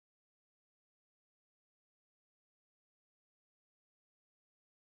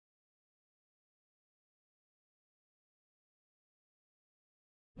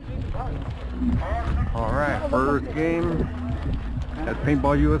All right, first game at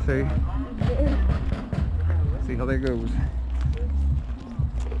Paintball USA. See how that goes.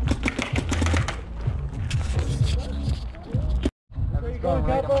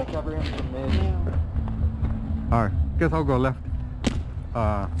 All right, guess I'll go left.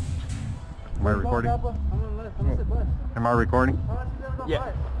 Am I recording? Am I recording?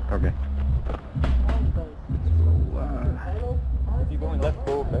 Yeah. Okay. You going left,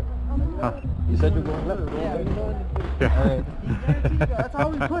 go left. Huh? You said you're going left. Yeah. Alright. That's all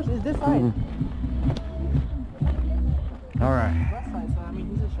we push is this side. All right. Left side, so I mean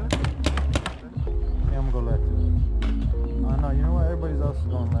he's a short. Yeah, I'm gonna go left too. No, you know what? Everybody's else is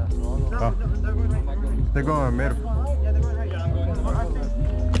going left. So I'll go. Oh. They're going right. They're going middle. Yeah, they're going right. Yeah, I'm going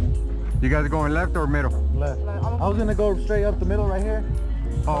left. You guys going left or middle? Left. I was gonna go straight up the middle right here.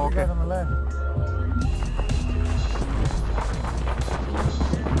 Oh, You okay. guys on the left.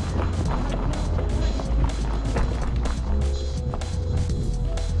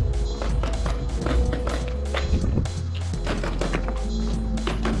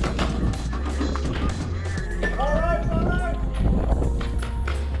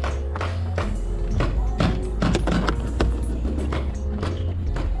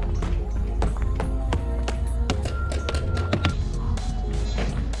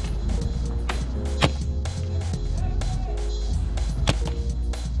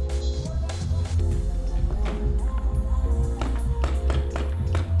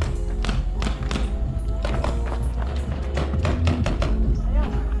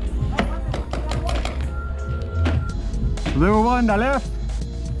 Little one, the left.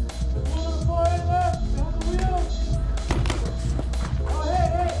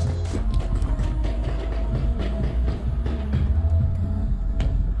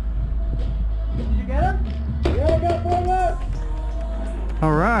 Did you get him? Yeah, I got four left.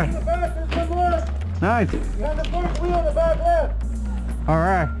 All right. The back is one left. Nice. You got the first wheel in the back left. All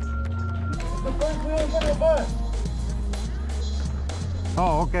right. The first wheel is in the butt.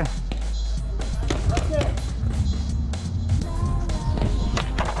 Oh, okay. That's it.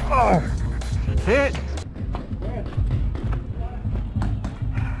 Oh, hit.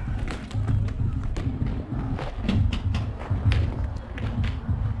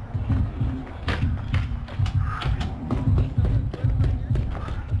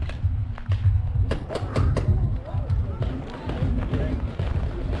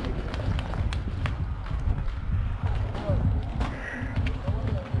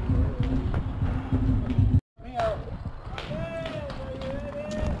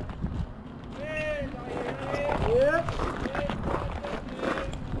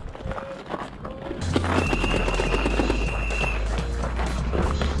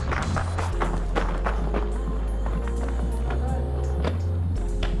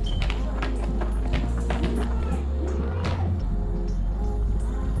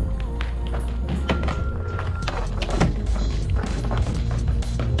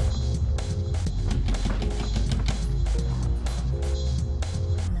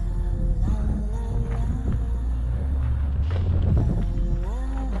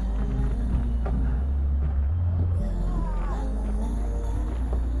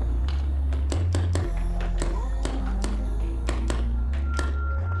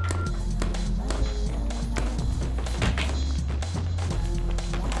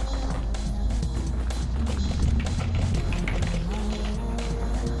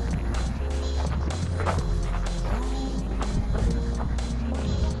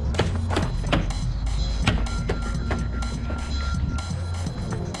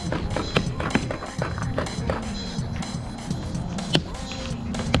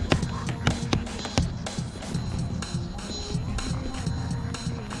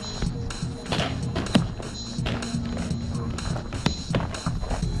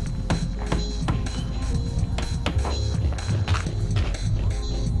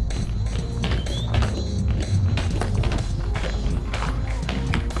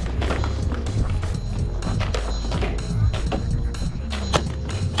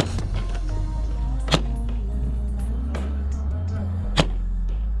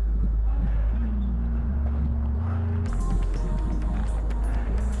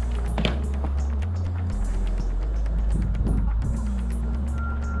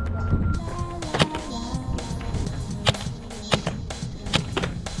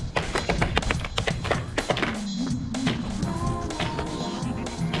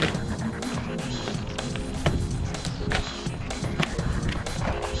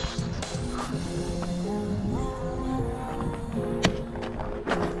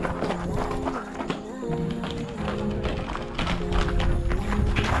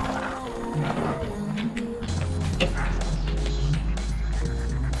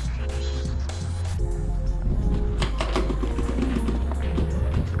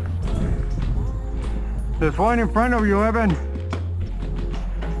 There's one in front of you, Evan.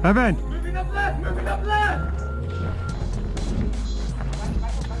 Evan. Moving up left, moving up left.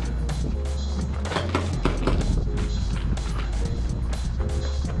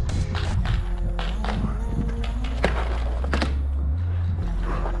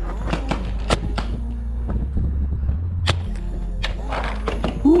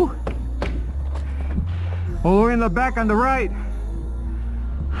 Woo. All the way in the back on the right.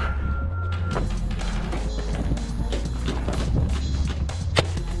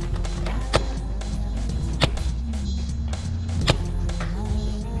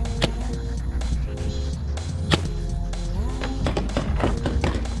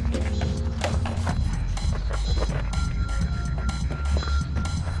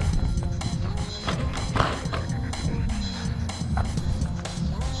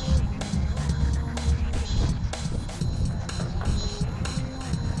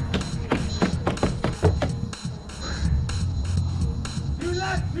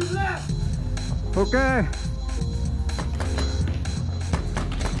 Okay.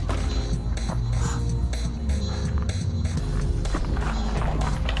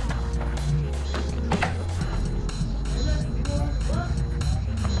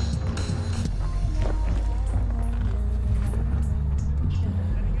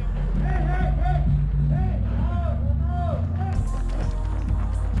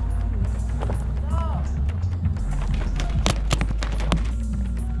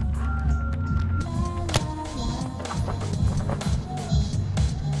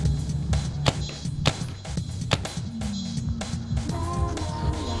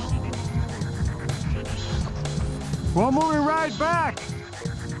 We're moving right back.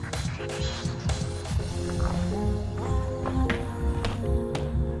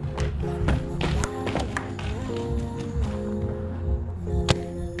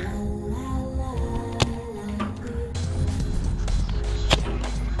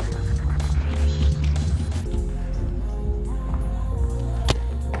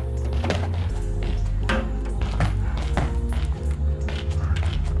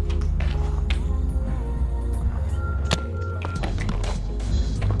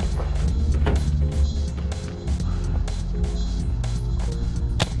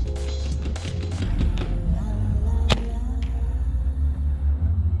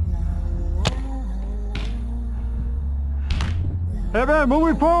 Hey man,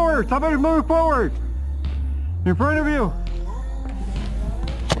 moving forward! Somebody's moving forward! In front of you!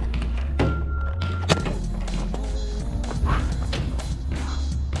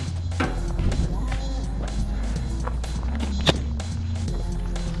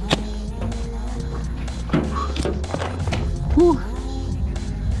 Whew.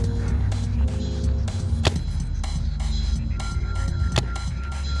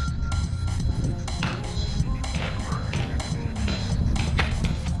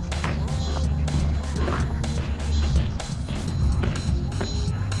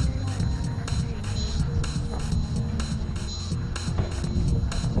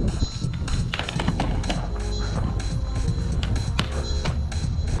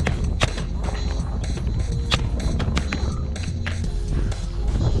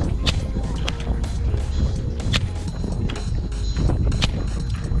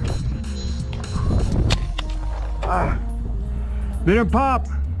 Didn't pop.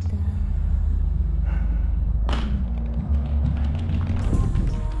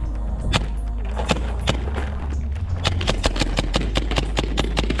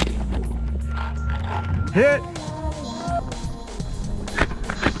 Hit.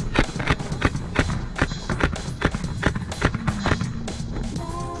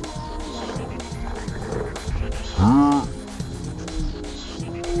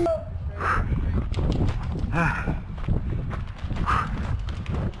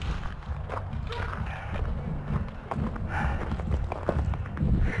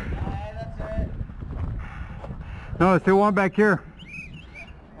 No, there's still one back here.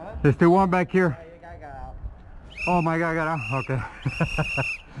 Huh? There's still one back here. Oh, your guy got out. Oh, my guy got out? Okay.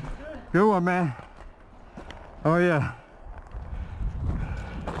 Good one, man. Oh, yeah.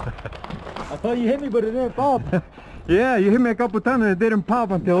 I thought you hit me, but it didn't pop. Yeah, you hit me a couple times and it didn't pop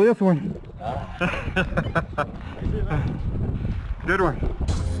until this one. Good one.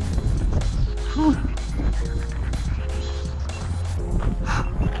 Whew.